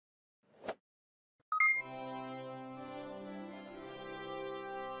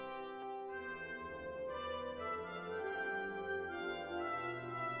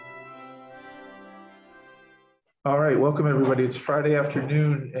All right, welcome everybody. It's Friday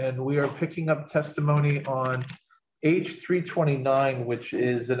afternoon and we are picking up testimony on H.329, which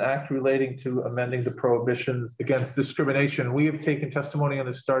is an act relating to amending the prohibitions against discrimination. We have taken testimony on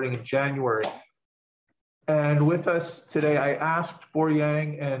this starting in January. And with us today, I asked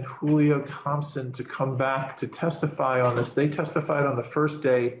Boryang and Julio Thompson to come back to testify on this. They testified on the first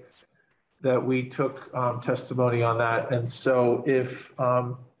day that we took testimony on that. And so if,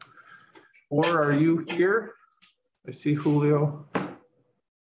 Bor, are you here? I see Julio.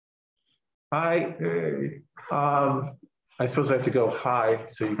 Hi. Hey. I suppose I have to go hi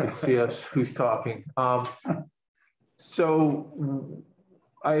so you can see us who's talking. So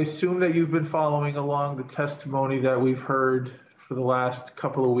I assume that you've been following along the testimony that we've heard for the last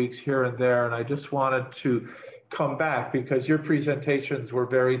couple of weeks here and there. And I just wanted to come back because your presentations were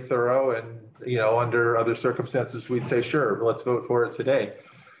very thorough and, you know, under other circumstances, we'd say, sure, let's vote for it today.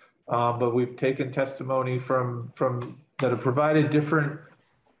 But we've taken testimony from that have provided different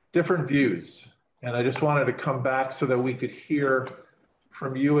views. And I just wanted to come back so that we could hear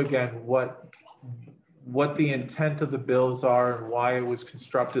from you again what the intent of the bills are and why it was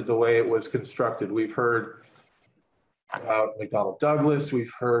constructed the way it was constructed. We've heard about McDonnell Douglas.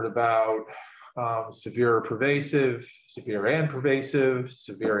 We've heard about severe or pervasive, severe and pervasive,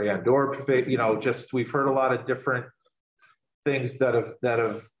 severe and or pervasive, you know, just we've heard a lot of different things that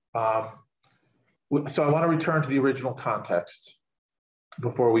have so I want to return to the original context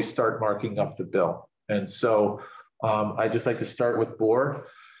before we start marking up the bill. And so I'd just like to start with Bor,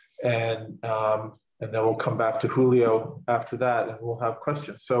 and then we'll come back to Julio after that, and we'll have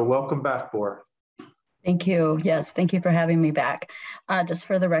questions. So welcome back, Bor. Thank you. Yes, thank you for having me back. Just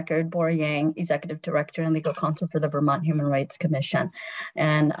for the record, Boryang, Executive Director and Legal Counsel for the Vermont Human Rights Commission.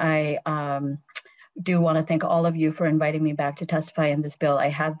 And I do want to thank all of you for inviting me back to testify in this bill. I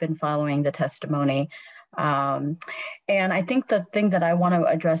have been following the testimony. And I think the thing that I want to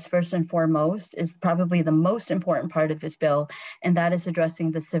address first and foremost is probably the most important part of this bill, and that is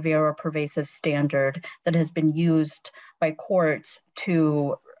addressing the severe or pervasive standard that has been used by courts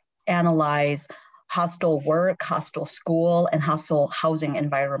to analyze hostile work, hostile school, and hostile housing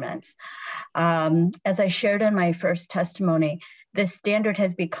environments. As I shared in my first testimony, this standard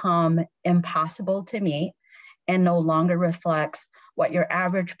has become impossible to meet and no longer reflects what your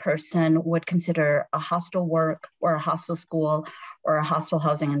average person would consider a hostile work or a hostile school or a hostile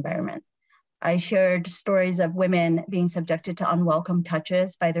housing environment. I shared stories of women being subjected to unwelcome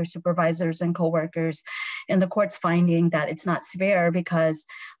touches by their supervisors and coworkers, and the court's finding that it's not severe because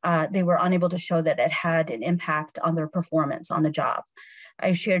they were unable to show that it had an impact on their performance on the job.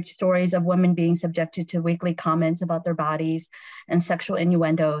 I shared stories of women being subjected to weekly comments about their bodies and sexual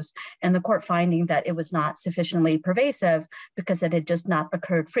innuendos, and the court finding that it was not sufficiently pervasive because it had just not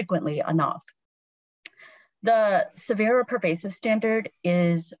occurred frequently enough. The severe or pervasive standard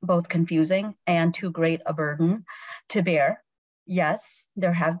is both confusing and too great a burden to bear. Yes,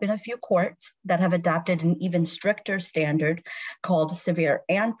 there have been a few courts that have adopted an even stricter standard called severe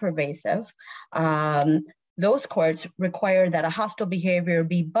and pervasive. Those courts require that a hostile behavior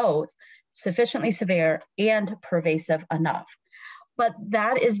be both sufficiently severe and pervasive enough. But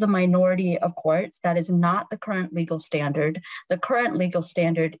that is the minority of courts. That is not the current legal standard. The current legal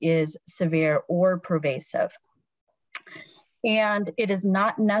standard is severe or pervasive. And it is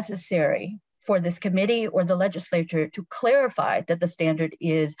not necessary for this committee or the legislature to clarify that the standard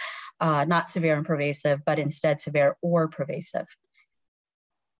is not severe and pervasive, but instead severe or pervasive.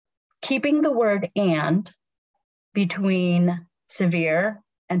 Keeping the word "and" between severe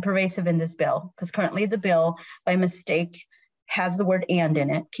and pervasive in this bill, because currently the bill, by mistake, has the word "and" in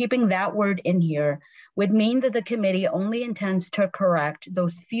it. Keeping that word in here would mean that the committee only intends to correct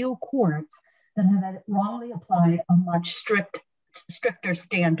those few courts that have wrongly applied a much stricter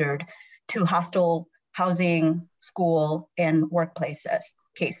standard to hostile housing, school, and workplaces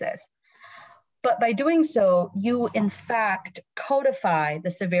cases. But by doing so, you in fact codify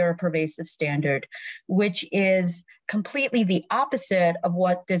the severe or pervasive standard, which is completely the opposite of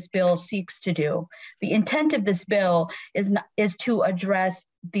what this bill seeks to do. The intent of this bill is to address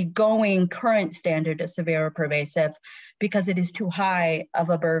the going current standard of severe or pervasive because it is too high of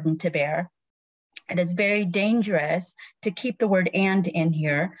a burden to bear. It is very dangerous to keep the word "and" in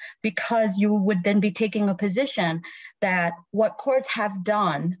here because you would then be taking a position that what courts have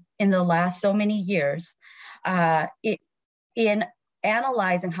done in the last so many years in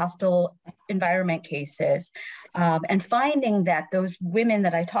analyzing hostile environment cases and finding that those women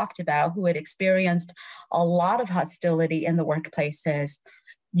that I talked about who had experienced a lot of hostility in the workplaces,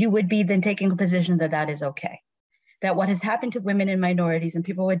 you would be then taking a position that that is okay. that what has happened to women and minorities and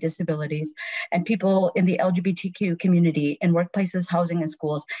people with disabilities and people in the LGBTQ community in workplaces, housing, and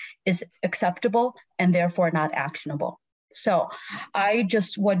schools is acceptable and therefore not actionable. So I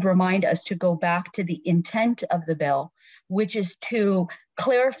just would remind us to go back to the intent of the bill, which is to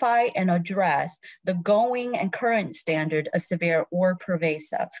clarify and address the going and current standard of severe or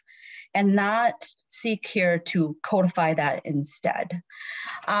pervasive, and not seek here to codify that instead.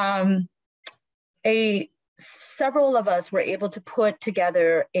 Several of us were able to put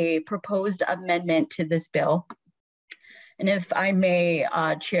together a proposed amendment to this bill. And if I may,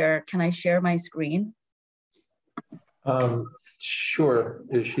 Chair, can I share my screen? Sure.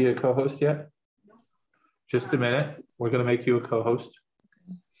 Is she a co-host yet? Just a minute. We're going to make you a co-host.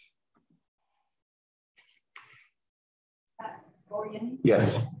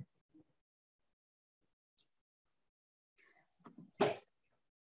 Yes.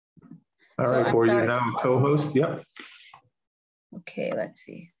 All right, Bor, you're now a co-host. Yep. Okay, let's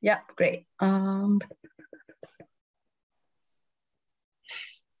see. Yep, great. There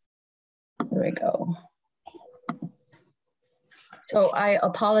we go. So I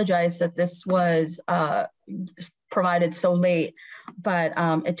apologize that this was provided so late, but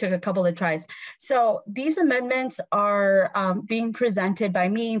it took a couple of tries. So these amendments are being presented by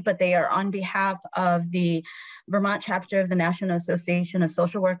me, but they are on behalf of the Vermont chapter of the National Association of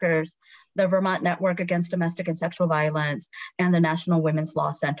Social Workers, the Vermont Network Against Domestic and Sexual Violence, and the National Women's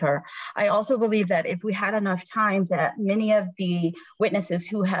Law Center. I also believe that if we had enough time, that many of the witnesses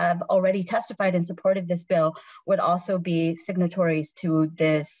who have already testified in support of this bill would also be signatories to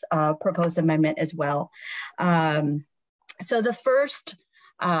this proposed amendment as well. So the first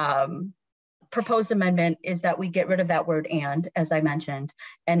proposed amendment is that we get rid of that word "and," as I mentioned,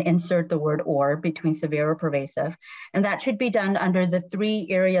 and insert the word "or" between severe or pervasive. And that should be done under the three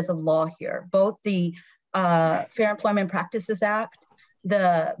areas of law here, both the Fair Employment Practices Act,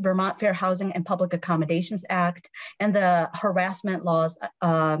 the Vermont Fair Housing and Public Accommodations Act, and the harassment laws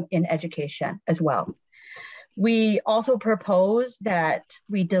in education as well. We also propose that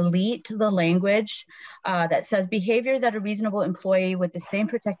we delete the language that says behavior that a reasonable employee with the same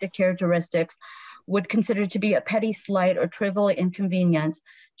protected characteristics would consider to be a petty slight or trivial inconvenience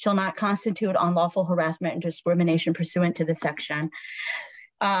shall not constitute unlawful harassment and discrimination pursuant to this section.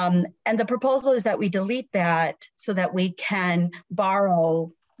 And the proposal is that we delete that so that we can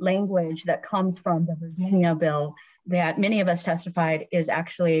borrow language that comes from the Virginia bill that many of us testified is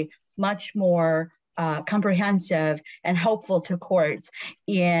actually much more comprehensive and helpful to courts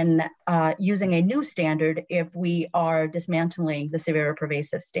in using a new standard if we are dismantling the severe or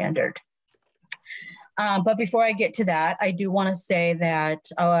pervasive standard. But before I get to that, I do want to say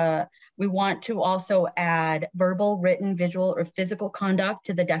that we want to also add verbal, written, visual, or physical conduct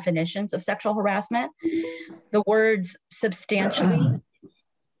to the definitions of sexual harassment. The words substantially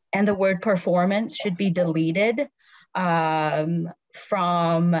and the word performance should be deleted from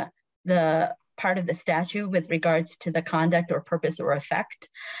the part of the statute with regards to the conduct or purpose or effect.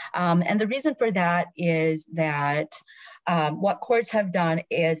 And the reason for that is that what courts have done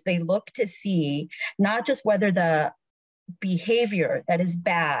is they look to see not just whether the behavior that is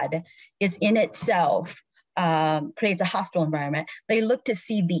bad is in itself creates a hostile environment. They look to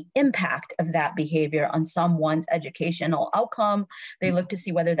see the impact of that behavior on someone's educational outcome. They look to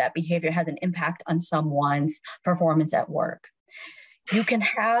see whether that behavior has an impact on someone's performance at work. You can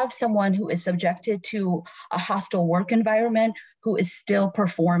have someone who is subjected to a hostile work environment who is still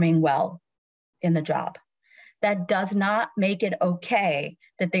performing well in the job. That does not make it okay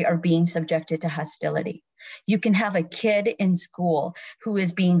that they are being subjected to hostility. You can have a kid in school who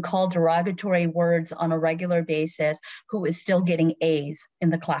is being called derogatory words on a regular basis who is still getting A's in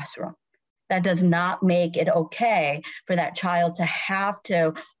the classroom. That does not make it okay for that child to have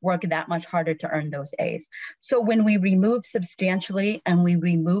to work that much harder to earn those A's. So when we remove substantially and we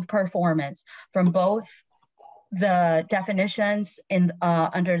remove performance from both the definitions in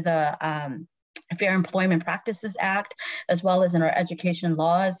under the Fair Employment Practices Act, as well as in our education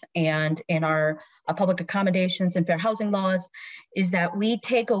laws and in our public accommodations and fair housing laws, is that we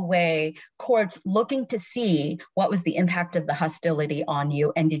take away courts looking to see what was the impact of the hostility on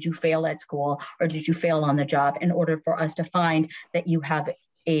you, and did you fail at school or did you fail on the job, in order for us to find that you have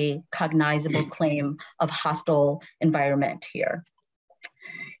a cognizable claim of hostile environment here.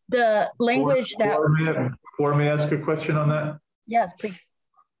 The language that— Or may I ask a question on that? Yes, please.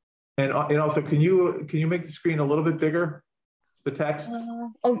 And also, can you make the screen a little bit bigger, the text?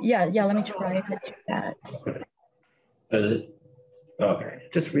 Oh, yeah, let me try to do that. Is it? Okay,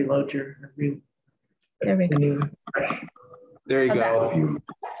 just reload your. There we go. There you How's go.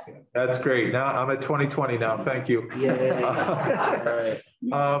 That's great. Now I'm at 2020 now. Thank you. Yeah.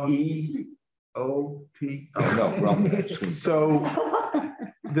 E-O-P. Oh, no, wrong. So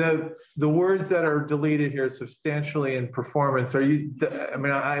the words that are deleted here, substantially in performance, are you, I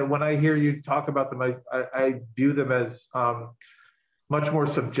mean, when I hear you talk about them, I view them as much more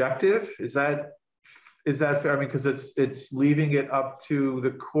subjective. Is that fair? I mean, because it's leaving it up to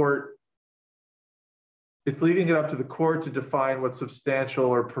the court. It's leaving it up to the court to define what substantial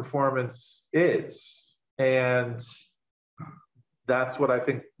or performance is. And that's what I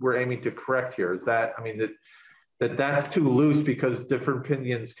think we're aiming to correct here. Is that, I mean, that's too loose because different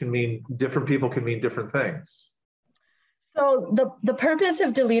opinions can mean, different people can mean different things. So the purpose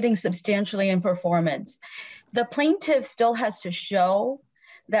of deleting substantially in performance, the plaintiff still has to show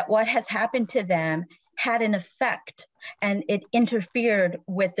that what has happened to them had an effect and it interfered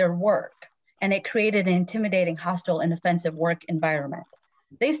with their work and it created an intimidating, hostile, and offensive work environment.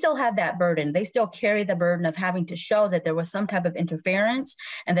 They still have that burden. They still carry the burden of having to show that there was some type of interference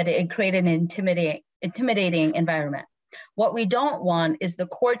and that it created an intimidating environment. What we don't want is the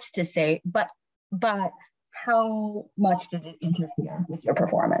courts to say, but how much did it interfere with your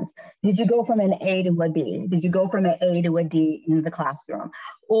performance? Did you go from an A to a B? Did you go from an A to a D in the classroom?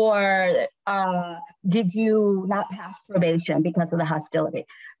 Or did you not pass probation because of the hostility?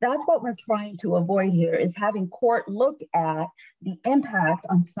 That's what we're trying to avoid here, is having court look at the impact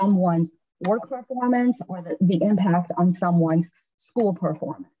on someone's work performance or the impact on someone's school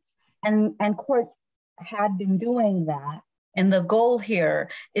performance. And courts had been doing that. And the goal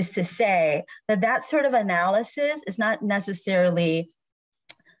here is to say that that sort of analysis is not necessarily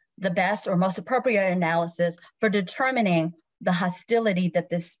the best or most appropriate analysis for determining the hostility that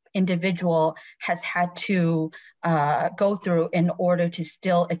this individual has had to go through in order to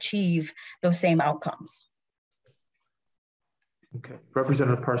still achieve those same outcomes. Okay,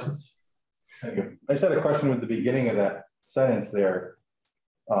 Representative Parsons. Thank you. I just had a question with the beginning of that sentence there.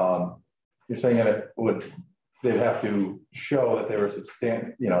 You're saying that they'd have to show that they were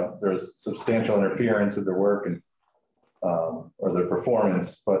there's substantial interference with their work and or their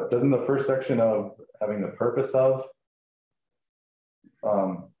performance, but doesn't the first section of having the purpose of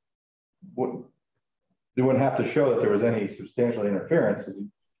they wouldn't have to show that there was any substantial interference.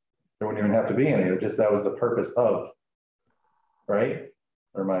 There wouldn't even have to be any. Just that was the purpose of, right?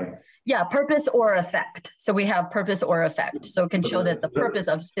 Or am I? Yeah, purpose or effect. So we have purpose or effect. So it can show that the purpose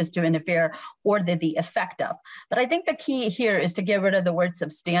of is to interfere or the effect of. But I think the key here is to get rid of the word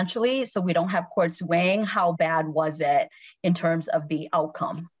substantially so we don't have courts weighing how bad was it in terms of the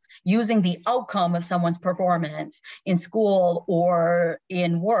outcome. Using the outcome of someone's performance in school or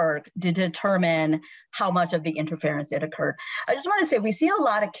in work to determine how much of the interference it occurred. I just want to say we see a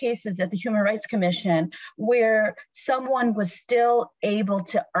lot of cases at the Human Rights Commission where someone was still able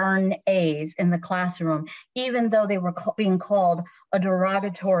to earn A's in the classroom, even though they were being called a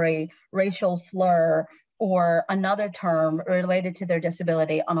derogatory racial slur or another term related to their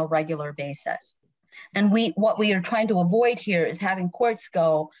disability on a regular basis. And what we are trying to avoid here is having courts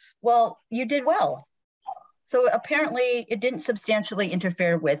go, well, you did well. So apparently it didn't substantially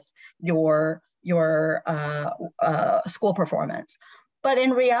interfere with your school performance. But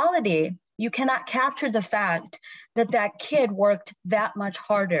in reality, you cannot capture the fact that that kid worked that much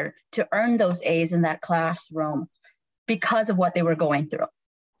harder to earn those A's in that classroom because of what they were going through.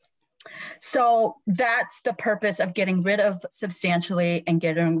 So that's the purpose of getting rid of substantially and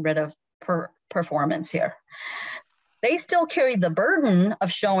getting rid of performance here. They still carry the burden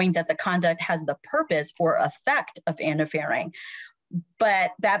of showing that the conduct has the purpose or effect of interfering,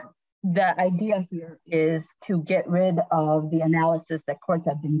 but the idea here is to get rid of the analysis that courts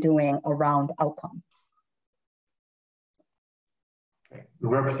have been doing around outcomes. Okay.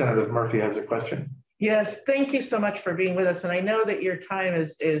 Representative Murphy has a question. Yes, thank you so much for being with us. And I know that your time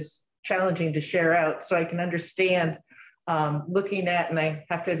is challenging to share out, so I can understand looking at, and I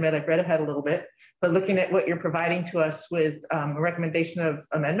have to admit I've read ahead a little bit, but looking at what you're providing to us with a recommendation of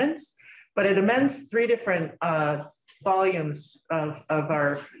amendments, but it amends 3 different volumes of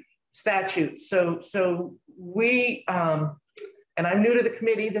our statutes. So we, and I'm new to the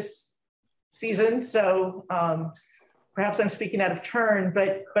committee this season, so perhaps I'm speaking out of turn,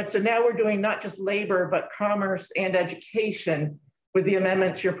 but so now we're doing not just labor, but commerce and education with the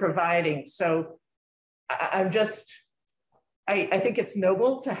amendments you're providing. So I think it's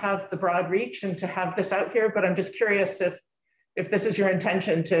noble to have the broad reach and to have this out here, but I'm just curious if this is your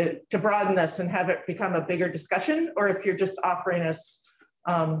intention to broaden this and have it become a bigger discussion, or if you're just offering us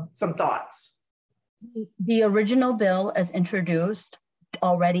some thoughts. The original bill as introduced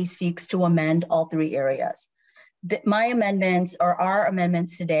already seeks to amend all 3 areas. my amendments or our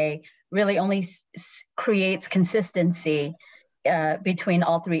amendments today really only creates consistency between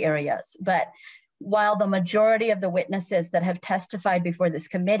all three areas. But while the majority of the witnesses that have testified before this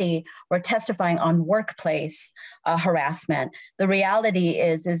committee were testifying on workplace harassment, the reality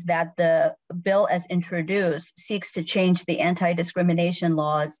is that the bill as introduced seeks to change the anti-discrimination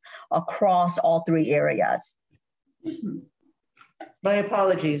laws across all three areas. My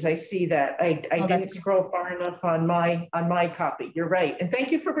apologies. I see that. I didn't good. scroll far enough on my copy. You're right. And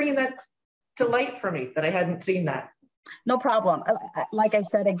thank you for bringing that to light for me, that I hadn't seen that. No problem. Like I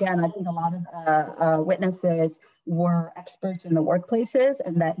said, again, I think a lot of witnesses were experts in the workplaces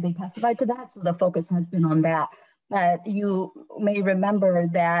and that they testified to that. So the focus has been on that. But you may remember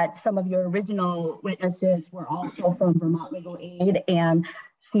that some of your original witnesses were also from Vermont Legal Aid and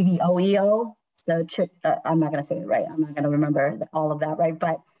CVOEO. So I'm not going to say it right. I'm not going to remember all of that, right?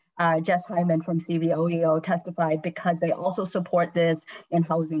 But Jess Hyman from CVOEO testified because they also support this in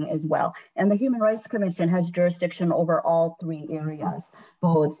housing as well. And the Human Rights Commission has jurisdiction over all three areas,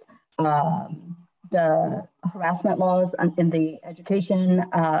 both the harassment laws in the education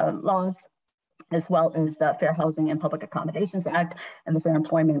laws, as well as the Fair Housing and Public Accommodations Act and the Fair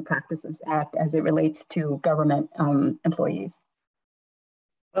Employment Practices Act as it relates to government employees.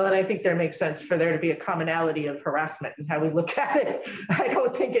 Well, and I think there makes sense for there to be a commonality of harassment and how we look at it. I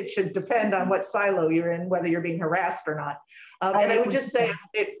don't think it should depend on what silo you're in, whether you're being harassed or not. And I would just say,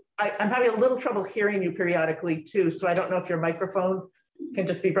 I'm having a little trouble hearing you periodically too. So I don't know if your microphone can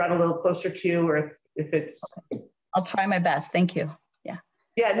just be brought a little closer to you or if it's. Okay. I'll try my best. Thank you. Yeah.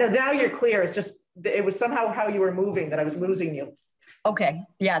 Yeah, no, now you're clear. It's just, it was somehow how you were moving that I was losing you. Okay.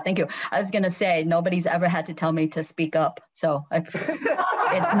 Yeah, thank you. I was going to say, nobody's ever had to tell me to speak up. So it's new.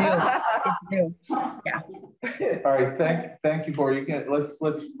 It's new. Yeah. All right. Thank you, Bor. You can,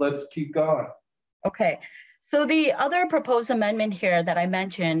 let's keep going. Okay. So the other proposed amendment here that I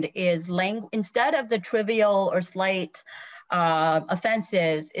mentioned is instead of the trivial or slight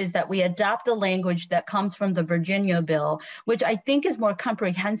offenses, is that we adopt the language that comes from the Virginia bill, which I think is more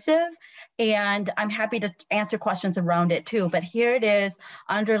comprehensive. And I'm happy to answer questions around it too. But here it is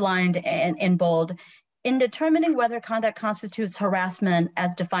underlined in bold. In determining whether conduct constitutes harassment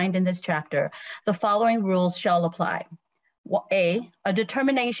as defined in this chapter, the following rules shall apply. A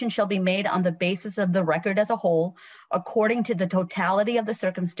determination shall be made on the basis of the record as a whole, according to the totality of the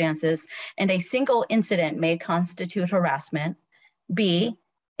circumstances, and a single incident may constitute harassment. B,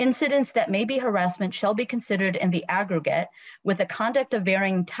 incidents that may be harassment shall be considered in the aggregate with a conduct of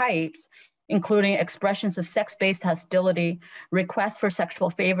varying types, including expressions of sex-based hostility, requests for sexual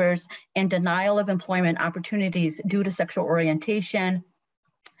favors, and denial of employment opportunities due to sexual orientation,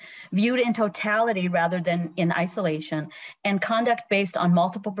 viewed in totality rather than in isolation, and conduct based on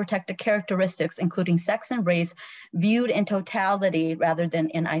multiple protected characteristics, including sex and race, viewed in totality rather than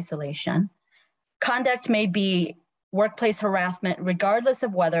in isolation. Conduct may be workplace harassment regardless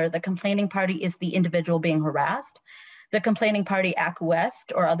of whether the complaining party is the individual being harassed, the complaining party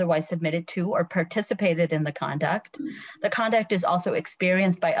acquiesced or otherwise submitted to or participated in the conduct. The conduct is also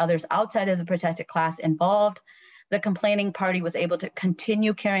experienced by others outside of the protected class involved. The complaining party was able to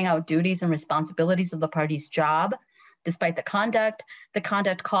continue carrying out duties and responsibilities of the party's job despite the conduct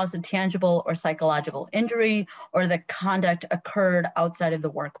caused a tangible or psychological injury, or the conduct occurred outside of the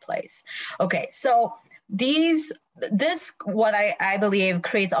workplace. Okay, so this what I believe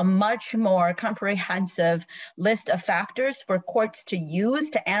creates a much more comprehensive list of factors for courts to use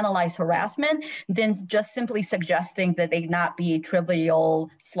to analyze harassment than just simply suggesting that they not be trivial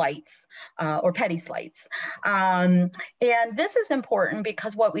slights or petty slights. And this is important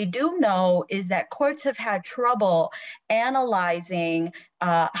because what we do know is that courts have had trouble analyzing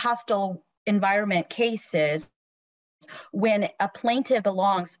hostile environment cases when a plaintiff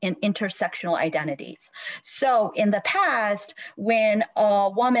belongs in intersectional identities. So in the past, when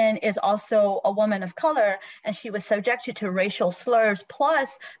a woman is also a woman of color and she was subjected to racial slurs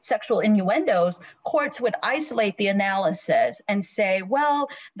plus sexual innuendos, courts would isolate the analysis and say, well,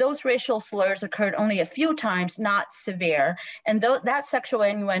 those racial slurs occurred only a few times, not severe. And that sexual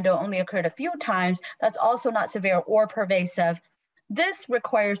innuendo only occurred a few times, that's also not severe or pervasive. This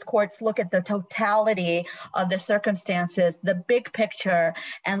requires courts look at the totality of the circumstances, the big picture,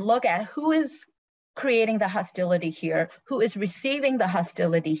 and look at who is creating the hostility here, who is receiving the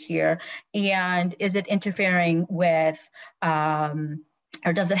hostility here, and is it interfering with,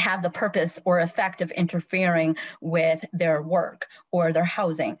 or does it have the purpose or effect of interfering with their work or their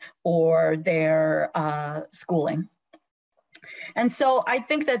housing or their schooling? And so I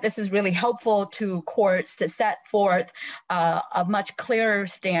think that this is really helpful to courts to set forth a much clearer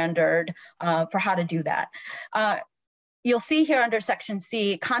standard for how to do that. You'll see here under section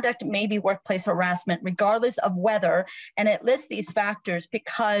C, conduct may be workplace harassment regardless of whether, and it lists these factors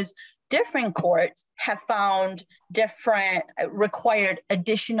because different courts have found different required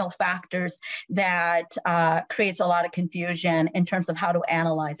additional factors that creates a lot of confusion in terms of how to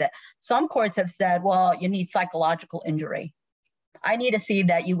analyze it. Some courts have said, well, you need psychological injury. I need to see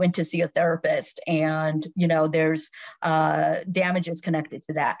that you went to see a therapist and, you know, there's damages connected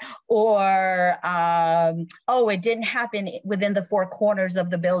to that. Or, oh, it didn't happen within the four corners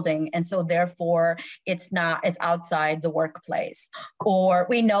of the building. And so therefore it's outside the workplace. Or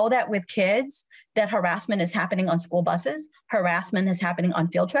we know that with kids, that harassment is happening on school buses. Harassment is happening on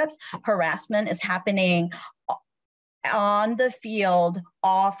field trips. Harassment is happening on the field,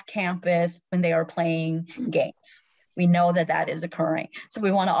 off campus when they are playing games. We know that that is occurring. So we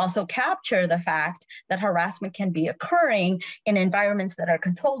want to also capture the fact that harassment can be occurring in environments that are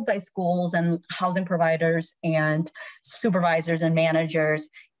controlled by schools and housing providers and supervisors and managers,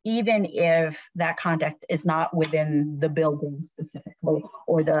 even if that conduct is not within the building specifically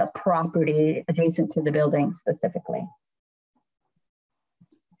or the property adjacent to the building specifically.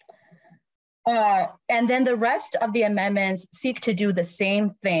 And then the rest of the amendments seek to do the same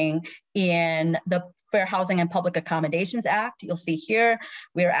thing in the Fair Housing and Public Accommodations Act. You'll see here,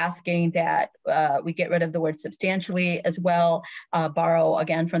 we're asking that we get rid of the word substantially as well, borrow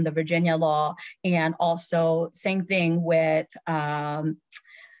again from the Virginia law, and also same thing with under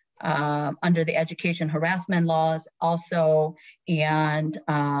the education harassment laws also. And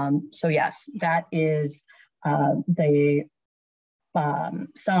so yes, that is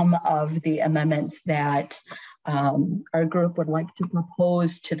some of the amendments that our group would like to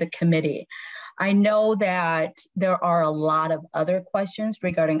propose to the committee. I know that there are a lot of other questions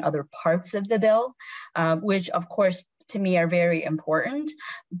regarding other parts of the bill, which of course to me are very important,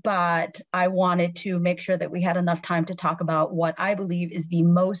 but I wanted to make sure that we had enough time to talk about what I believe is the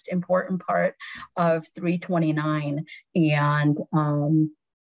most important part of 329 and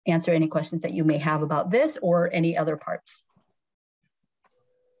answer any questions that you may have about this or any other parts.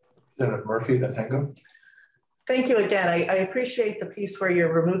 Senator Murphy, then Tango. Thank you again. I appreciate the piece where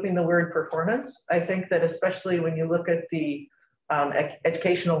you're removing the word performance. I think that especially when you look at the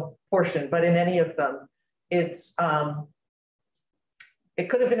educational portion, but in any of them, it's it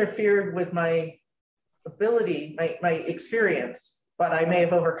could have interfered with my ability, my experience, but I may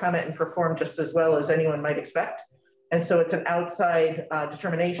have overcome it and performed just as well as anyone might expect. And so it's an outside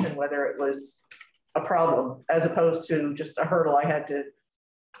determination whether it was a problem as opposed to just a hurdle I had to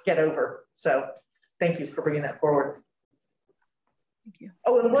get over. So thank you for bringing that forward. Thank you.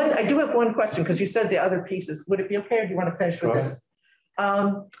 Oh, and I do have one question because you said the other pieces. Would it be okay or do you want to finish with this?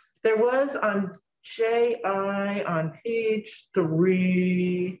 There was on JI on page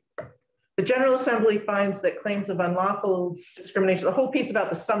 3, the General Assembly finds that claims of unlawful discrimination, the whole piece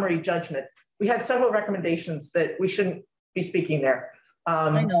about the summary judgment, we had several recommendations that we shouldn't be speaking there.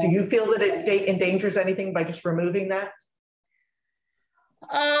 Do you feel that it endangers anything by just removing that?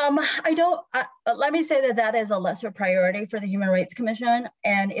 I don't, let me say that that is a lesser priority for the Human Rights Commission.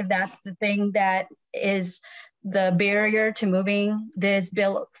 And if that's the thing that is the barrier to moving this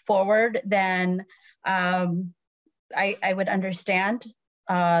bill forward, then I would understand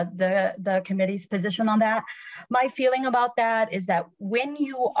the committee's position on that. My feeling about that is that when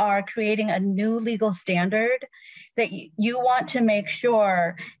you are creating a new legal standard, that you want to make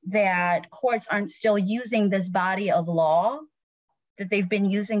sure that courts aren't still using this body of law that they've been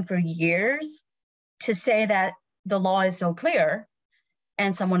using for years to say that the law is so clear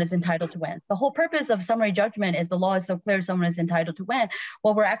and someone is entitled to win. The whole purpose of summary judgment is the law is so clear someone is entitled to win.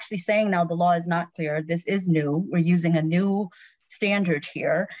 Well, we're actually saying now the law is not clear. This is new. We're using a new standard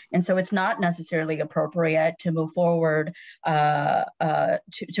here. And so it's not necessarily appropriate to move forward to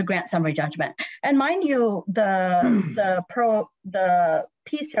grant summary judgment. And mind you, the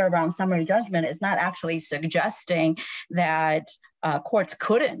piece here around summary judgment is not actually suggesting that courts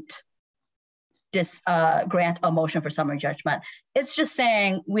couldn't grant a motion for summary judgment. It's just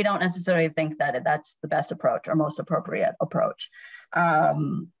saying we don't necessarily think that that's the best approach or most appropriate approach.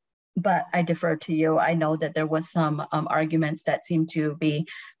 But I defer to you. I know that there was some arguments that seem to be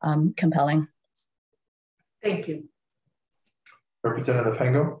compelling. Thank you. Representative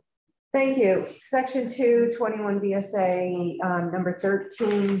Hengo. Thank you. Section 221 VSA number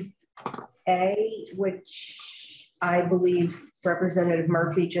 13A, which I believe Representative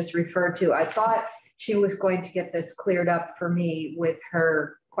Murphy just referred to. I thought she was going to get this cleared up for me with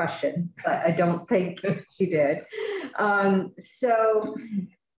her question, but I don't think she did. So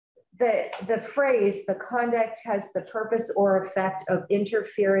the phrase, the conduct has the purpose or effect of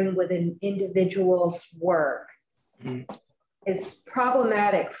interfering with an individual's work is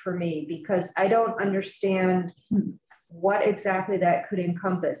problematic for me because I don't understand what exactly that could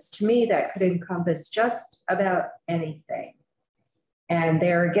encompass. To me, that could encompass just about anything. And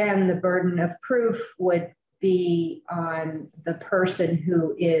there again, the burden of proof would be on the person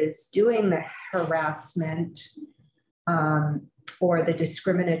who is doing the harassment or the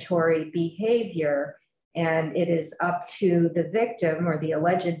discriminatory behavior. And it is up to the victim or the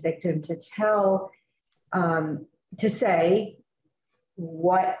alleged victim to tell, to say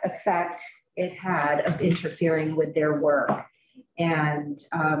what effect it had of interfering with their work. And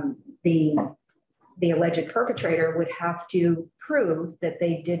the alleged perpetrator would have to prove that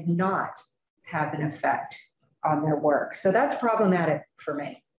they did not have an effect on their work. So that's problematic for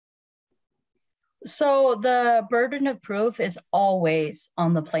me. So the burden of proof is always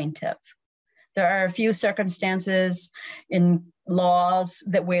on the plaintiff. There are a few circumstances in laws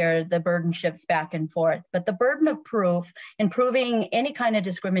that where the burden shifts back and forth, but the burden of proof in proving any kind of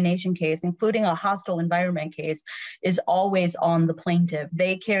discrimination case, including a hostile environment case, is always on the plaintiff.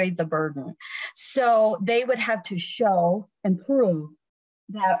 They carry the burden. So they would have to show and prove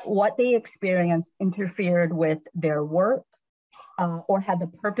that what they experienced interfered with their work or had the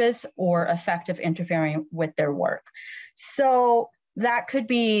purpose or effect of interfering with their work. So that could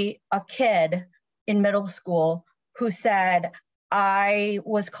be a kid in middle school who said, I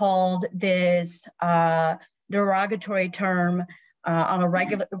was called this derogatory term on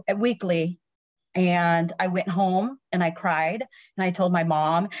a weekly, and I went home and I cried and I told my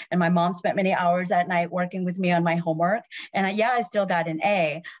mom, and my mom spent many hours at night working with me on my homework. And I still got an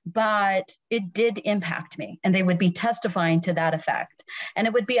A, but it did impact me, and they would be testifying to that effect. And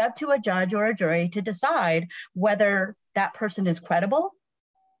it would be up to a judge or a jury to decide whether that person is credible,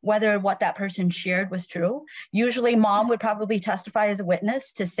 whether what that person shared was true. Usually mom would probably testify as a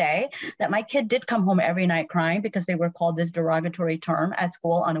witness to say that my kid did come home every night crying because they were called this derogatory term at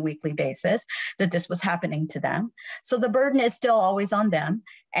school on a weekly basis, that this was happening to them. So the burden is still always on them,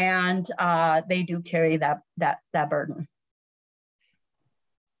 and they do carry that burden.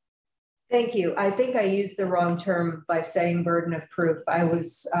 Thank you. I think I used the wrong term by saying burden of proof. I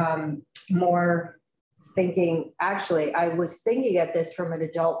was more thinking, actually, I was thinking of this from an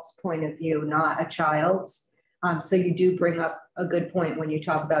adult's point of view, not a child's. So you do bring up a good point when you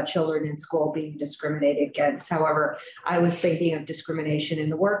talk about children in school being discriminated against. However, I was thinking of discrimination in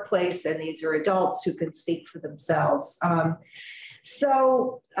the workplace, and these are adults who can speak for themselves.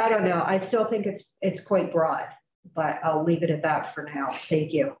 So I don't know. I still think it's quite broad, but I'll leave it at that for now.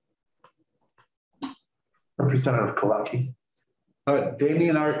 Thank you. Representative Kalaki.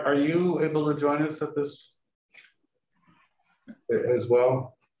 Damien, are you able to join us at this as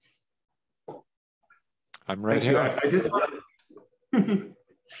well? I'm right here. I just want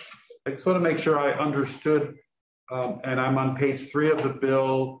to make sure I understood, and I'm on page 3 of the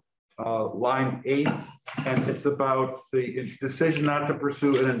bill, line 8, and it's about the decision not to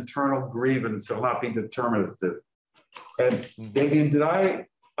pursue an internal grievance shall not be determinative. And Damien, did I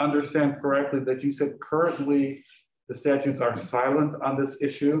understand correctly that you said currently the statutes are silent on this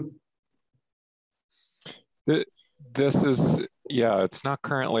issue? This is, yeah, it's not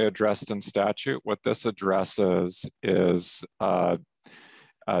currently addressed in statute. What this addresses is a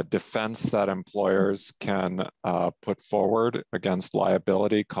defense that employers can put forward against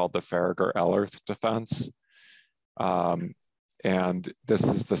liability called the Farragher-Ellerth defense. And this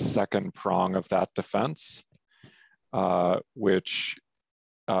is the second prong of that defense, in which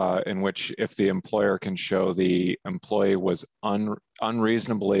if the employer can show the employee was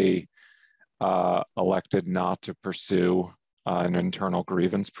unreasonably elected not to pursue an internal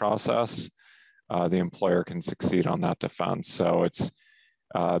grievance process, the employer can succeed on that defense. So it's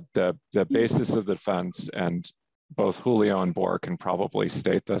the basis of the defense, and both Julio and Bor can probably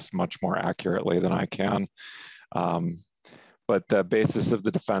state this much more accurately than I can. But the basis of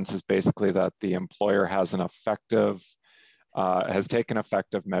the defense is basically that the employer has has taken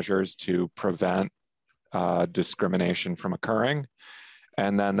effective measures to prevent discrimination from occurring,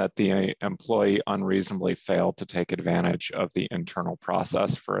 and then that the employee unreasonably failed to take advantage of the internal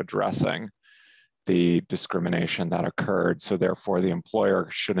process for addressing the discrimination that occurred. So therefore, the employer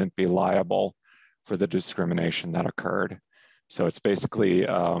shouldn't be liable for the discrimination that occurred. So it's basically,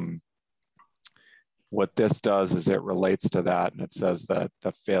 what this does is it relates to that, and it says that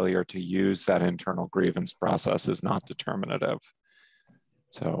the failure to use that internal grievance process is not determinative.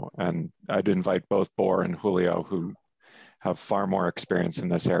 So, and I'd invite both Bor and Julio, who have far more experience in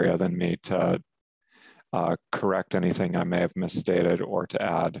this area than me to correct anything I may have misstated or to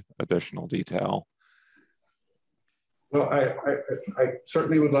add additional detail. Well, I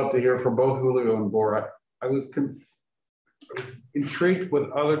certainly would love to hear from both Julio and Bora. I was intrigued with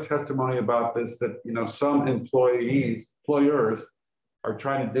other testimony about this, that, you know, some employers are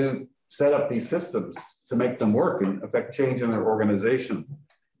trying to set up these systems to make them work and affect change in their organization.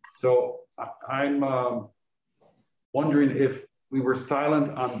 So I'm wondering if we were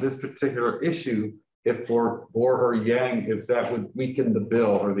silent on this particular issue, if for Bora or Yang, if that would weaken the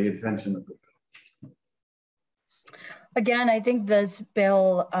bill or the intention of the bill. Again, I think this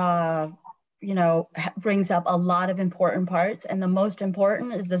bill, you know, brings up a lot of important parts, and the most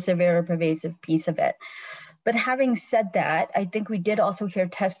important is the severe or pervasive piece of it. But having said that, I think we did also hear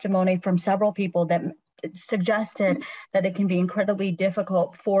testimony from several people that suggested that it can be incredibly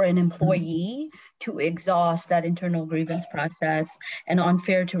difficult for an employee to exhaust that internal grievance process and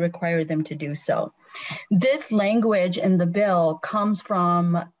unfair to require them to do so. This language in the bill comes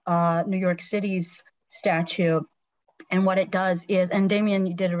from New York City's statute. And what it does is, and Damien,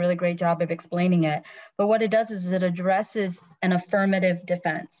 you did a really great job of explaining it, but what it does is it addresses an affirmative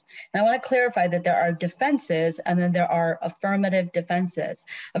defense. And I want to clarify that there are defenses and then there are affirmative defenses.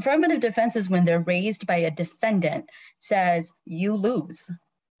 Affirmative defenses, when they're raised by a defendant, says you lose.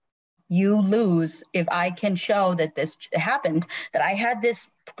 You lose if I can show that this happened, that I had this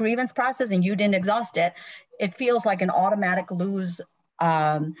grievance process and you didn't exhaust it. It feels like an automatic lose.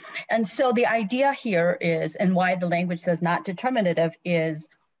 And so the idea here is, and why the language says not determinative, is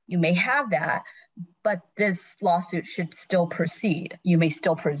you may have that, but this lawsuit should still proceed. You may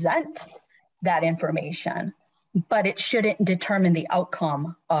still present that information, but it shouldn't determine the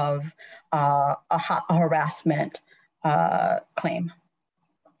outcome of a harassment claim.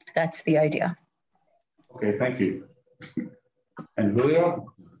 That's the idea. Okay, thank you. And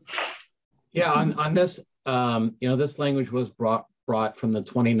Julio? Yeah, on this, you know, this language was brought from the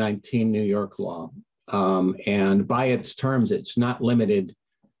 2019 New York law. And by its terms, it's not limited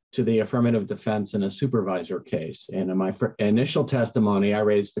to the affirmative defense in a supervisor case. And in my initial testimony, I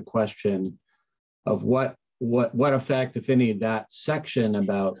raised the question of what effect, if any, that section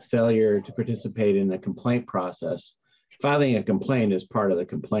about failure to participate in the complaint process, filing a complaint is part of the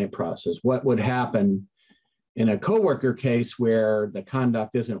complaint process. What would happen in a coworker case where the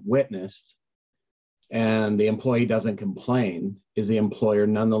conduct isn't witnessed and the employee doesn't complain? Is the employer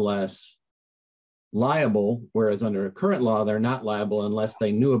nonetheless liable? Whereas under current law, they're not liable unless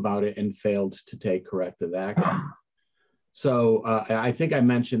they knew about it and failed to take corrective action. So I think I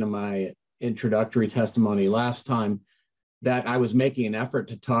mentioned in my introductory testimony last time that I was making an effort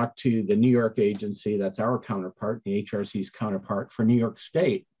to talk to the New York agency, that's our counterpart, the HRC's counterpart for New York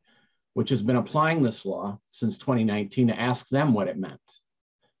State, which has been applying this law since 2019, to ask them what it meant.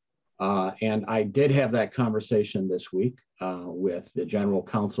 And I did have that conversation this week with the general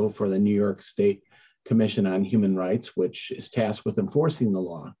counsel for the New York State Commission on Human Rights, which is tasked with enforcing the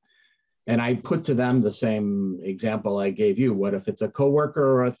law. And I put to them the same example I gave you. What if it's a coworker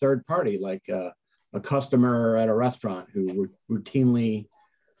or a third party, like a customer at a restaurant who routinely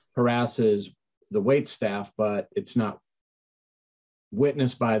harasses the wait staff, but it's not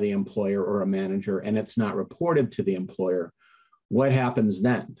witnessed by the employer or a manager, and it's not reported to the employer? What happens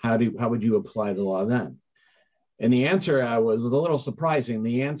then? How would you apply the law then? And the answer was a little surprising.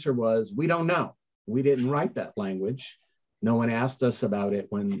 The answer was, we don't know. We didn't write that language. No one asked us about it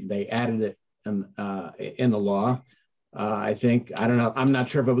when they added it in the law. I think, I don't know, I'm not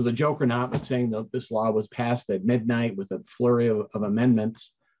sure if it was a joke or not, but saying that this law was passed at midnight with a flurry of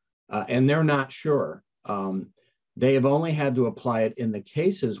amendments, and they're not sure. They have only had to apply it in the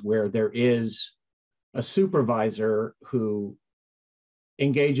cases where there is a supervisor who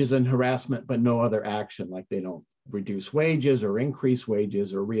engages in harassment, but no other action, like they don't reduce wages or increase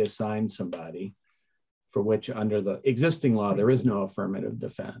wages or reassign somebody, for which under the existing law, there is no affirmative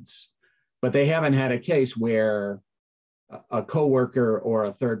defense. But they haven't had a case where a coworker or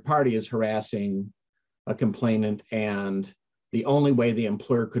a third party is harassing a complainant, and the only way the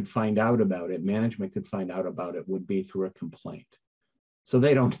employer could find out about it, management could find out about it, would be through a complaint. So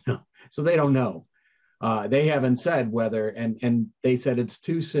they don't know. They haven't said whether, and they said it's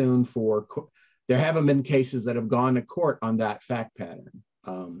too soon for, there haven't been cases that have gone to court on that fact pattern,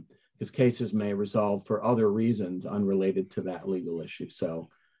 because cases may resolve for other reasons unrelated to that legal issue. So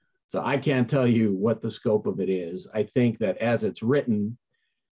I can't tell you what the scope of it is. I think that as it's written,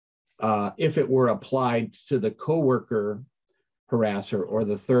 if it were applied to the coworker harasser or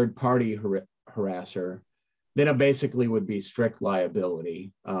the third party harasser, then it basically would be strict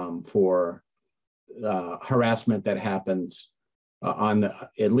liability for harassment that happens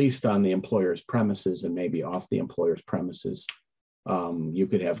at least on the employer's premises and maybe off the employer's premises. You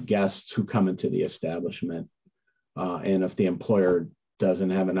could have guests who come into the establishment, and if the employer doesn't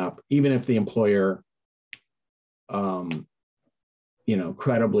have even if the employer,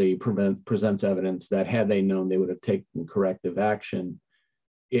 credibly presents evidence that had they known, they would have taken corrective action.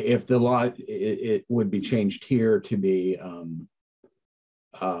 If the law, it would be changed here to be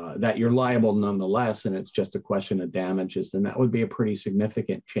that you're liable nonetheless, and it's just a question of damages, then that would be a pretty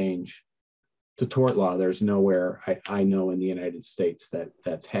significant change to tort law. There's nowhere I know in the United States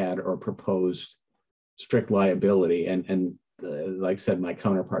that's had or proposed strict liability. And like I said, my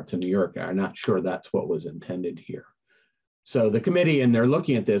counterparts in New York are not sure that's what was intended here. So the committee, and they're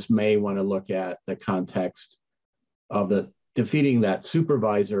looking at this, may want to look at the context of the defeating that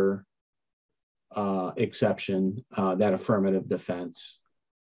supervisor exception, that affirmative defense,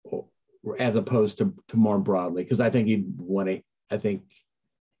 as opposed to more broadly, because I think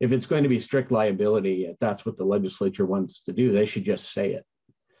if it's going to be strict liability, if that's what the legislature wants to do, they should just say it,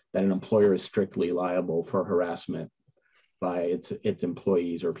 that an employer is strictly liable for harassment by its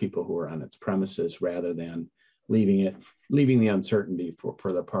employees or people who are on its premises, rather than leaving the uncertainty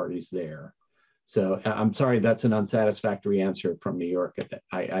for the parties there. So I'm sorry, that's an unsatisfactory answer from New York.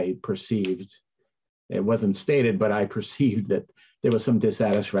 I perceived, it wasn't stated, but I perceived that there was some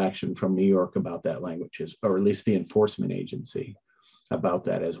dissatisfaction from New York about that language, or at least the enforcement agency about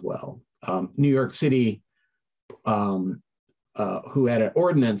that as well. New York City, who had an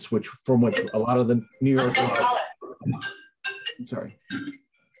ordinance from which a lot of the New York law,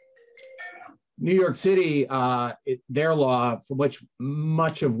 New York City, their law, from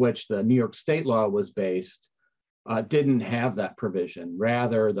much of which the New York state law was based, didn't have that provision.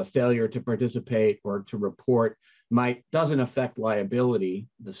 Rather, the failure to participate or to report doesn't affect liability.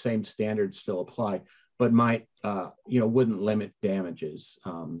 The same standards still apply, but wouldn't limit damages.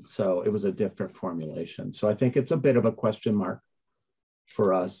 So it was a different formulation. So I think it's a bit of a question mark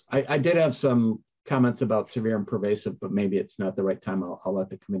for us. I did have some comments about severe and pervasive, but maybe it's not the right time. I'll let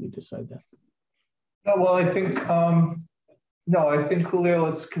the committee decide that. No, well, I think, Julio,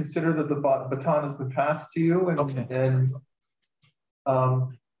 let's consider that the baton has been passed to you, and, okay.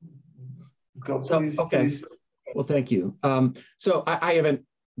 Please. Please. Well, thank you. So I haven't,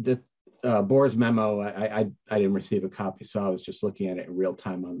 the Bohr's memo, I didn't receive a copy, so I was just looking at it in real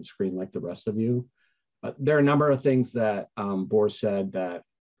time on the screen like the rest of you. There are a number of things that Bohr said that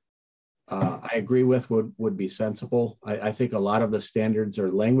I agree with would be sensible. I think a lot of the standards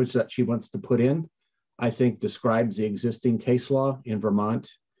or language that she wants to put in, I think describes the existing case law in Vermont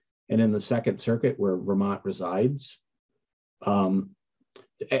and in the Second Circuit where Vermont resides. To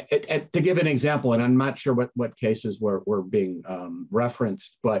give an example, and I'm not sure what cases were being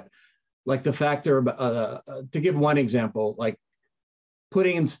referenced, but like the factor, to give one example, like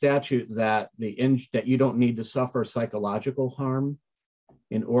putting in statute that that you don't need to suffer psychological harm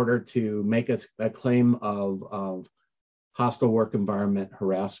in order to make a claim of hostile work environment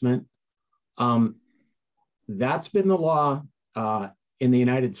harassment. That's been the law in the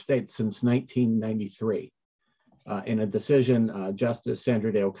United States since 1993. In a decision, Justice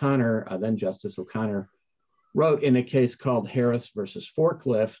Sandra Day O'Connor, then Justice O'Connor, wrote in a case called Harris versus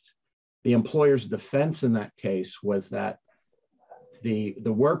Forklift. The employer's defense in that case was that the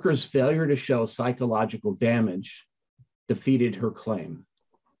worker's failure to show psychological damage defeated her claim.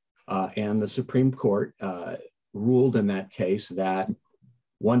 And the Supreme Court ruled in that case that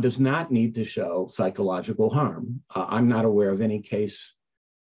one does not need to show psychological harm. I'm not aware of any case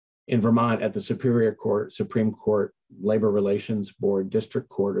in Vermont at the Superior Court, Supreme Court, Labor Relations Board, District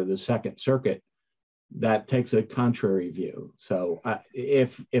Court, or the Second Circuit that takes a contrary view. So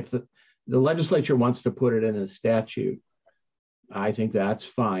if the legislature wants to put it in a statute, I think that's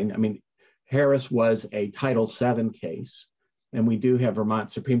fine. I mean, Harris was a Title VII case, and we do have Vermont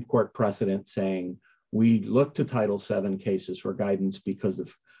Supreme Court precedent saying we look to Title VII cases for guidance because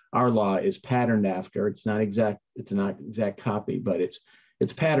of our law is patterned after. It's not exact copy, but it's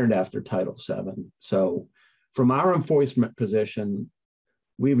patterned after Title VII. So from our enforcement position,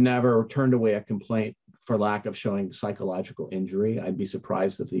 we've never turned away a complaint for lack of showing psychological injury. I'd be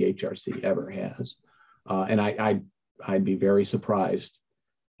surprised if the HRC ever has. And I'd be very surprised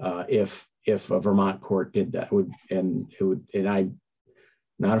if a Vermont court did that. I'm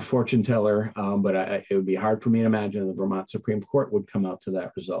not a fortune teller, but it would be hard for me to imagine the Vermont Supreme Court would come out to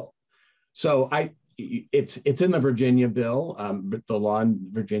that result. So it's in the Virginia bill, but the law in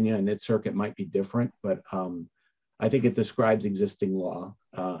Virginia and its circuit might be different, but I think it describes existing law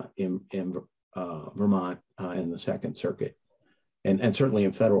in Vermont in the Second Circuit. and certainly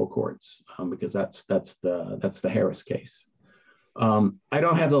in federal courts, because that's the Harris case. I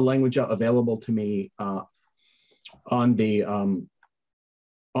don't have the language available to me on the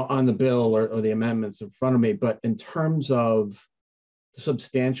bill or the amendments in front of me, but in terms of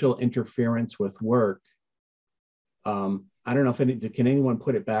substantial interference with work, I don't know if can anyone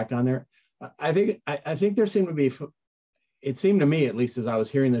put it back on there? I think there seemed to be, it seemed to me, at least as I was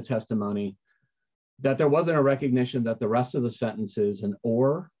hearing the testimony, that there wasn't a recognition that the rest of the sentence is an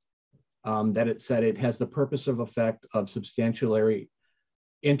or, that it said it has the purpose of effect of substantially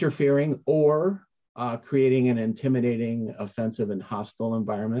interfering or creating an intimidating, offensive, and hostile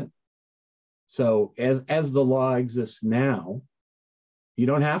environment. So as the law exists now, you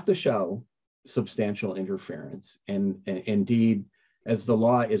don't have to show substantial interference. And indeed, as the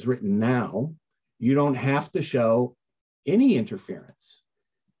law is written now, you don't have to show any interference,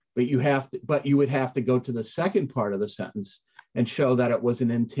 but you would have to go to the second part of the sentence and show that it was an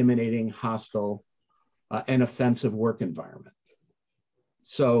intimidating, hostile, and offensive work environment.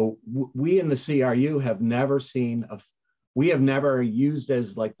 So we in the CRU have never seen we have never used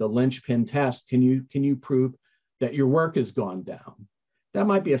as like the linchpin test. Can you prove that your work has gone down? That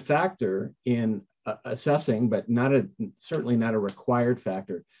might be a factor in assessing, but certainly not a required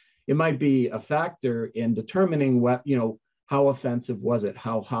factor. It might be a factor in determining how offensive was it,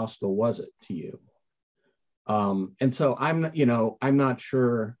 how hostile was it to you. And so I'm not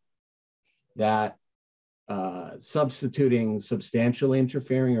sure that substituting substantially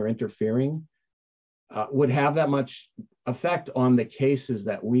interfering or interfering would have that much effect on the cases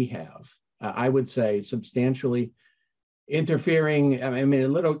that we have. I would say substantially interfering, I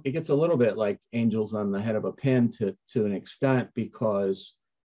mean, it gets a little bit like angels on the head of a pin to an extent, because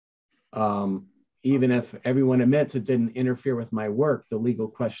even if everyone admits it didn't interfere with my work, the legal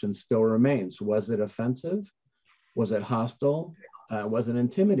question still remains. Was it offensive? Was it hostile? Was it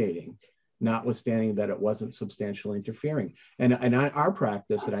intimidating? Notwithstanding that it wasn't substantially interfering. And our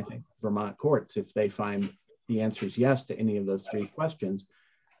practice, and I think Vermont courts, if they find the answer is yes to any of those three questions,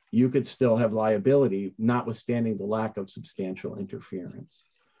 you could still have liability, notwithstanding the lack of substantial interference.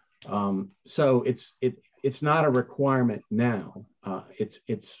 So it's not a requirement now.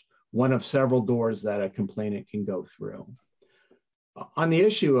 It's one of several doors that a complainant can go through. On the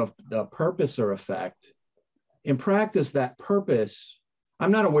issue of the purpose or effect, in practice, that purpose,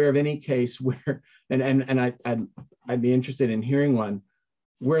 I'm not aware of any case where, and I'd be interested in hearing one,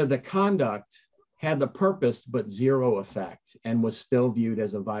 where the conduct had the purpose but zero effect and was still viewed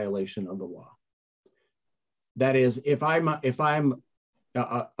as a violation of the law. That is, if I'm a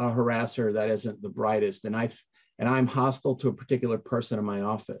harasser that isn't the brightest, and I'm hostile to a particular person in my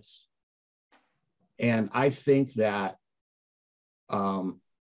office, and I think that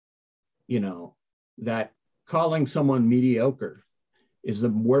that calling someone mediocre is the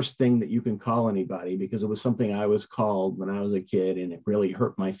worst thing that you can call anybody, because it was something I was called when I was a kid and it really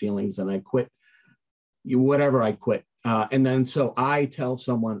hurt my feelings, and I quit. I quit. And then so I tell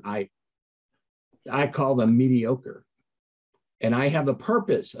someone I call them mediocre, and I have the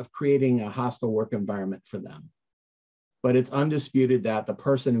purpose of creating a hostile work environment for them. But it's undisputed that the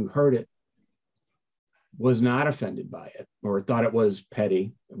person who heard it was not offended by it or thought it was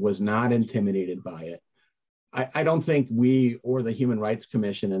petty, was not intimidated by it. I don't think we or the Human Rights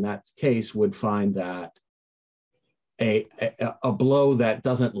Commission in that case would find that a blow that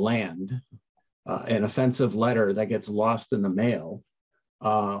doesn't land, an offensive letter that gets lost in the mail,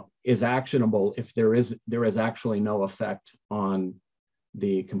 is actionable if there is actually no effect on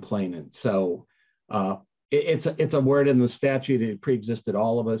the complainant. So it's a word in the statute. It preexisted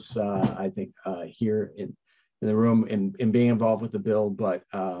all of us, I think, here in the room in being involved with the bill, but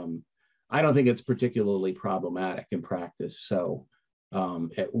I don't think it's particularly problematic in practice. So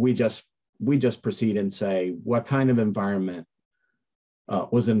we just proceed and say, what kind of environment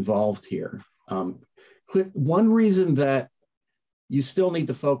was involved here? One reason that you still need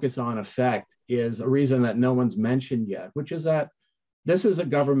to focus on effect is a reason that no one's mentioned yet, which is that this is a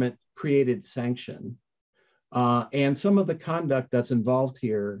government created sanction. And some of the conduct that's involved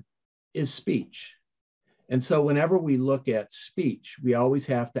here is speech. And so whenever we look at speech, we always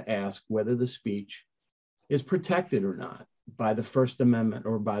have to ask whether the speech is protected or not by the First Amendment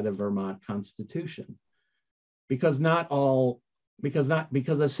or by the Vermont Constitution. Because a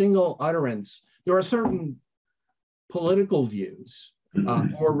single utterance, there are certain political views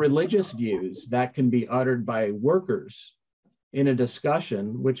or religious views that can be uttered by workers in a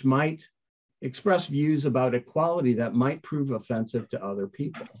discussion, which might express views about equality that might prove offensive to other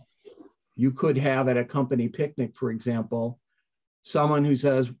people. You could have at a company picnic, for example, someone who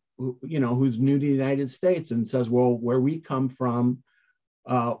says, who's new to the United States and says, well, where we come from,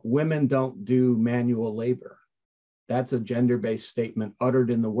 women don't do manual labor. That's a gender-based statement uttered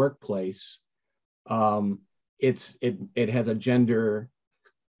in the workplace. It has a gender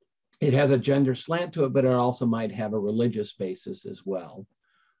slant to it, but it also might have a religious basis as well.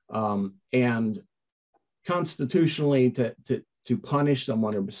 And constitutionally, to punish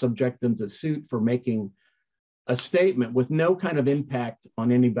someone or subject them to suit for making a statement with no kind of impact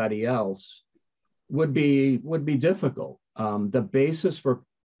on anybody else would be difficult. The basis for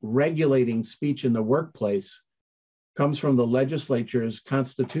regulating speech in the workplace comes from the legislature's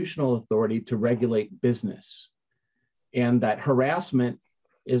constitutional authority to regulate business, and that harassment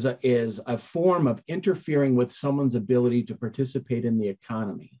is a form of interfering with someone's ability to participate in the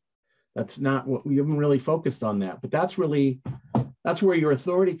economy. That's not what we haven't really focused on that, but that's where your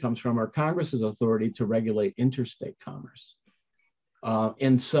authority comes from, or Congress's authority to regulate interstate commerce.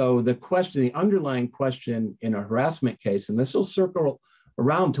 And so the underlying question in a harassment case, and this will circle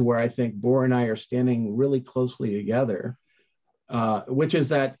around to where I think Bor and I are standing really closely together, which is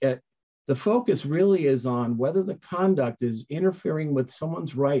that the focus really is on whether the conduct is interfering with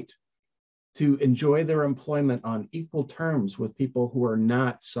someone's right to enjoy their employment on equal terms with people who are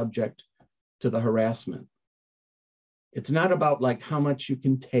not subject to the harassment. It's not about like how much you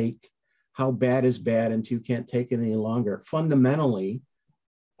can take, how bad is bad until you can't take it any longer. Fundamentally,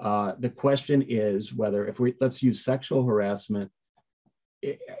 the question is whether, let's use sexual harassment,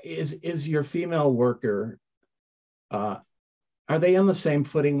 is your female worker, are they on the same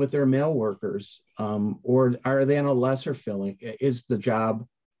footing with their male workers, or are they on a lesser feeling? Is the job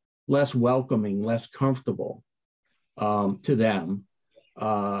less welcoming, less comfortable to them?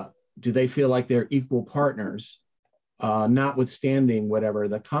 Do they feel like they're equal partners, notwithstanding whatever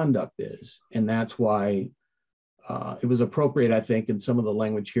the conduct is? And that's why it was appropriate, I think, in some of the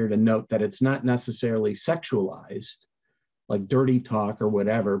language here to note that it's not necessarily sexualized, like dirty talk or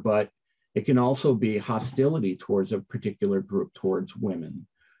whatever, but it can also be hostility towards a particular group, towards women,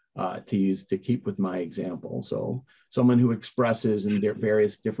 to keep with my example. So someone who expresses in their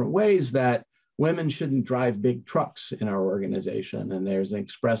various different ways that women shouldn't drive big trucks in our organization, and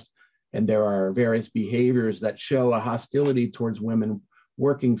there are various behaviors that show a hostility towards women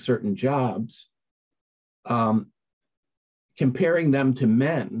working certain jobs, comparing them to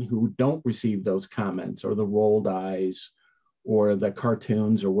men who don't receive those comments or the rolled eyes or the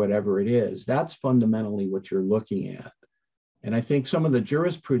cartoons or whatever it is. That's fundamentally what you're looking at. And I think some of the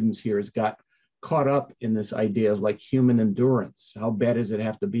jurisprudence here has got caught up in this idea of like human endurance. How bad does it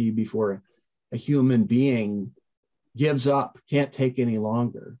have to be before a human being gives up, can't take any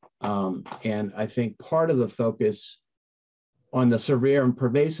longer? And I think part of the focus on the severe and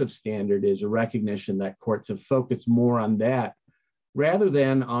pervasive standard is a recognition that courts have focused more on that rather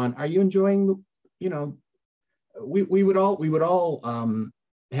than on, are you enjoying, we would all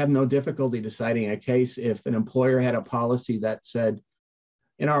have no difficulty deciding a case if an employer had a policy that said,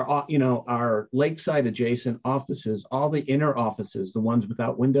 in our lakeside adjacent offices, all the inner offices, the ones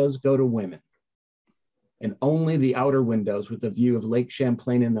without windows, go to women, and only the outer windows with a view of Lake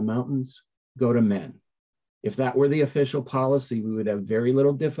Champlain in the mountains go to men. If that were the official policy, we would have very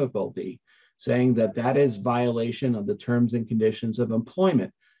little difficulty saying that that is violation of the terms and conditions of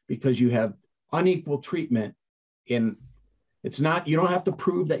employment, because you have unequal treatment. It's not, you don't have to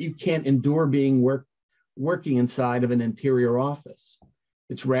prove that you can't endure being working inside of an interior office.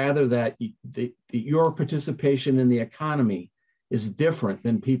 It's rather that your participation in the economy is different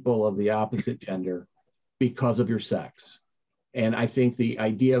than people of the opposite gender because of your sex. And I think the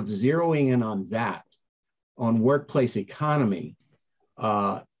idea of zeroing in on that, on workplace economy,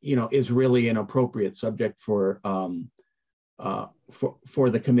 is really an appropriate subject for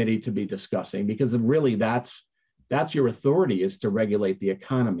the committee to be discussing, because really that's your authority, is to regulate the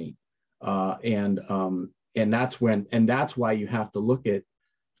economy, and that's why you have to look at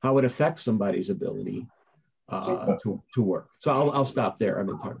how it affects somebody's ability to work. So I'll stop there. I've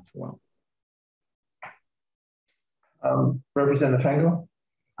been talking for a while. Representative Fango?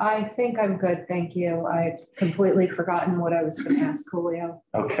 I think I'm good, thank you. I'd completely forgotten what I was going to ask Julio.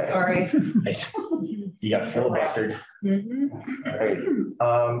 Okay. Sorry. You got filibustered. Mm-hmm.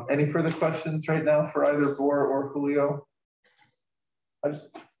 All right. Any further questions right now for either Bor or Julio?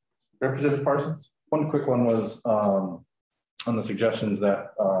 Representative Parsons? One quick one was on the suggestions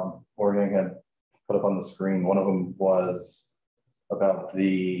that Oregon had put up on the screen. One of them was about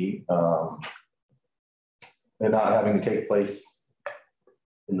the it not having to take place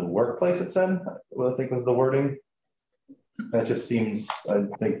in the workplace, it said, what I think was the wording. That just seems, I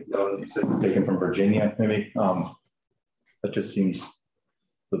think that was taken from Virginia, maybe. That just seems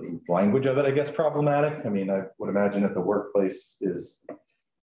the language of it, I guess, problematic. I mean, I would imagine that the workplace is,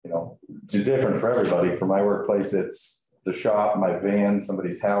 different for everybody. For my workplace, it's the shop, my van,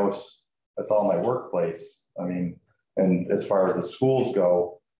 somebody's house. That's all my workplace. I mean, and as far as the schools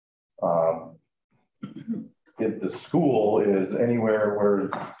go, the school is anywhere where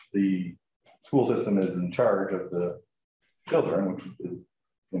the school system is in charge of the children, which is,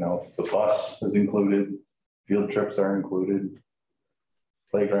 the bus is included, field trips are included,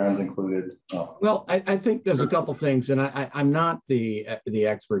 playgrounds included. Well, I think there's a couple things, and I'm not the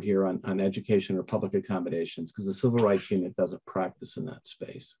expert here on education or public accommodations, because the Civil Rights Unit doesn't practice in that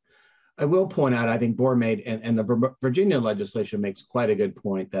space. I will point out, I think Bohr made, and the Virginia legislation makes quite a good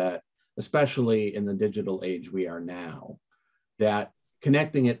point, that especially in the digital age we are now, that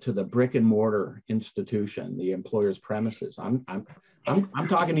connecting it to the brick and mortar institution, the employer's premises. I'm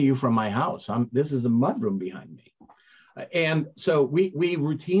talking to you from my house. This is the mudroom behind me. And so we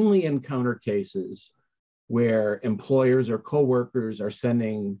routinely encounter cases where employers or coworkers are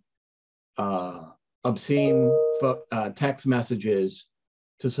sending obscene text messages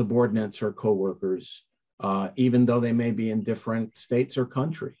to subordinates or coworkers, even though they may be in different states or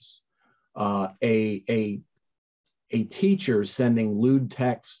countries. A teacher sending lewd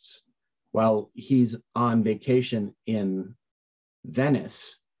texts while he's on vacation in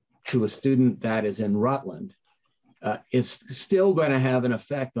Venice to a student that is in Rutland is still going to have an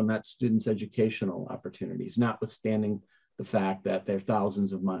effect on that student's educational opportunities, notwithstanding the fact that they're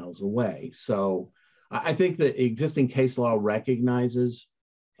thousands of miles away. So I think that existing case law recognizes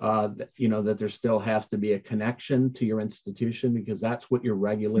that there still has to be a connection to your institution, because that's what you're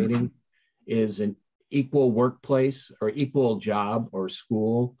regulating, is an equal workplace or equal job or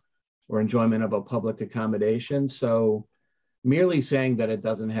school or enjoyment of a public accommodation. So merely saying that it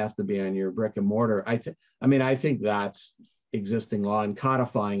doesn't have to be on your brick and mortar, I think that's existing law, and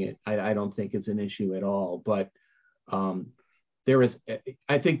codifying it, I don't think is an issue at all. But I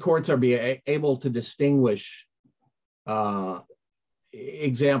think courts are able to distinguish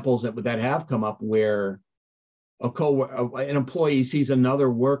examples that have come up where an employee sees another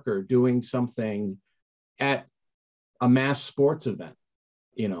worker doing something at a mass sports event.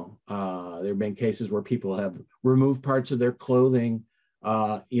 There have been cases where people have removed parts of their clothing,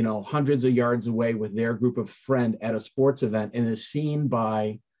 hundreds of yards away with their group of friends at a sports event, and is seen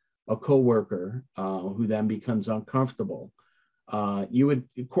by a coworker who then becomes uncomfortable.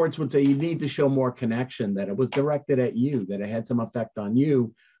 Courts would say you need to show more connection, that it was directed at you, that it had some effect on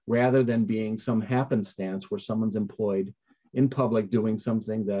you, rather than being some happenstance where someone's employed in public doing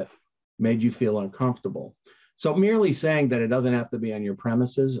something that made you feel uncomfortable. So merely saying that it doesn't have to be on your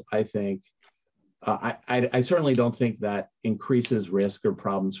premises, I think, I certainly don't think that increases risk or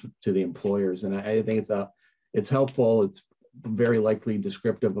problems to the employers. And I think it's helpful. It's very likely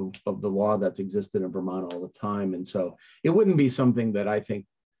descriptive of the law that's existed in Vermont all the time. And so it wouldn't be something that I think,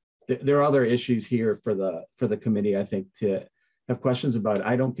 there are other issues here for the committee, I think, to have questions about.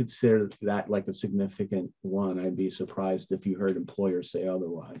 I don't consider that like a significant one. I'd be surprised if you heard employers say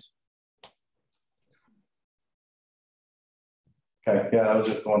otherwise. Okay, yeah, that was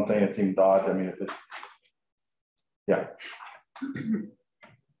just one thing that seemed odd. I mean, yeah.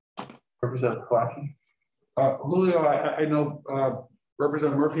 Representative Clarky. Julio, I know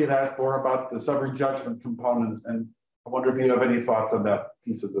Representative Murphy had asked more about the summary judgment component, and I wonder if you have any thoughts on that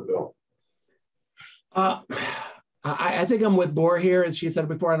piece of the bill. I think I'm with Bohr here. As she said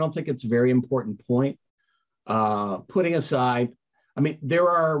before, I don't think it's a very important point. Putting aside, there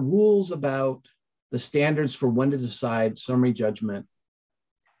are rules about the standards for when to decide summary judgment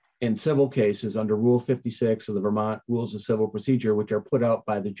in civil cases under Rule 56 of the Vermont Rules of Civil Procedure, which are put out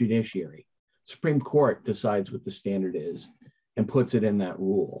by the judiciary. Supreme Court decides what the standard is and puts it in that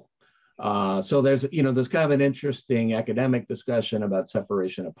rule. So there's kind of an interesting academic discussion about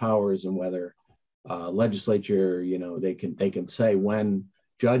separation of powers and whether legislature, they can say when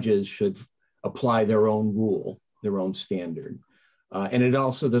judges should apply their own rule, their own standard. And it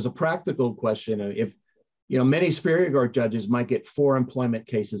also, there's a practical question of if, many Superior Court judges might get 4 employment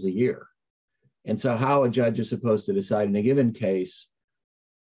cases a year. And so how a judge is supposed to decide in a given case,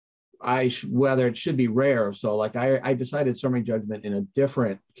 whether it should be rare. So like I decided summary judgment in a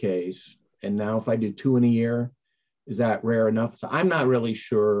different case. And now if I do 2 in a year, is that rare enough? So I'm not really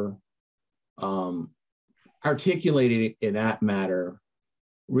sure articulating in that matter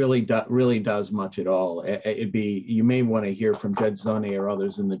really does much at all. You may want to hear from Judge Zone or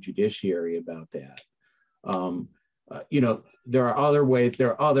others in the judiciary about that. There are other ways,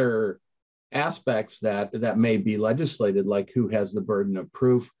 there are other aspects that may be legislated, like who has the burden of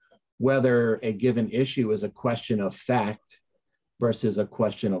proof, whether a given issue is a question of fact versus a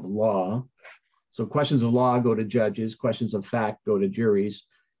question of law. So questions of law go to judges, questions of fact go to juries,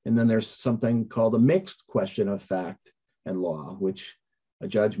 and then there's something called a mixed question of fact and law, which a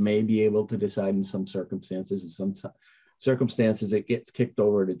judge may be able to decide in some circumstances. In some circumstances, it gets kicked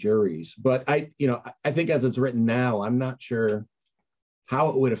over to juries. But I think as it's written now, I'm not sure how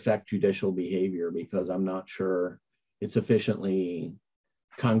it would affect judicial behavior, because I'm not sure it's sufficiently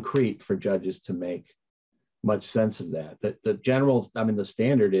concrete for judges to make much sense of that. The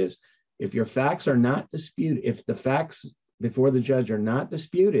standard is, if your facts are not disputed, if the facts before the judge are not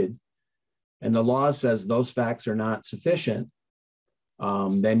disputed, and the law says those facts are not sufficient,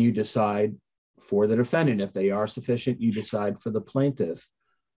 then you decide for the defendant. If they are sufficient, you decide for the plaintiff.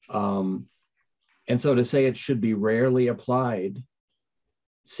 And so to say it should be rarely applied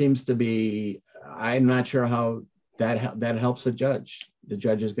seems to be, I'm not sure how that helps a judge. The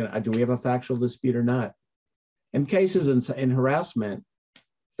judge is going to, do we have a factual dispute or not? In cases in harassment,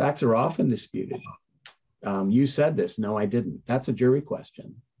 facts are often disputed. You said this. No, I didn't. That's a jury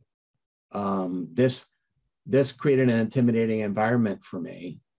question. This created an intimidating environment for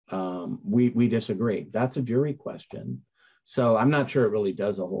me. We disagree. That's a jury question. So I'm not sure it really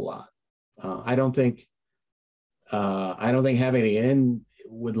does a whole lot. I don't think having it in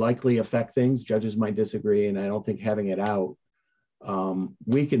would likely affect things. Judges might disagree, and I don't think having it out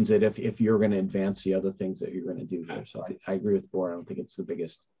weakens it if you're going to advance the other things that you're going to do there. So I agree with Bor. I don't think it's the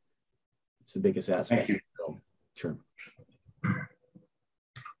biggest aspect. Thank you. So, sure.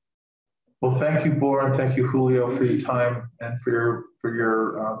 Well, thank you, Bor, and thank you, Julio, for your time and for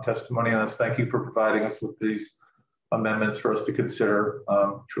your testimony on this. Thank you for providing us with these amendments for us to consider.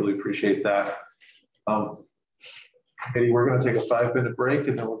 Truly appreciate that. Katie, we're going to take a 5-minute break,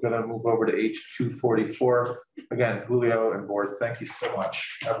 and then we're going to move over to H.329. Again, Julio and Bor, thank you so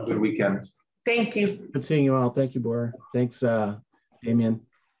much. Have a good weekend. Thank you. Good seeing you all. Thank you, Bor. Thanks, Damien.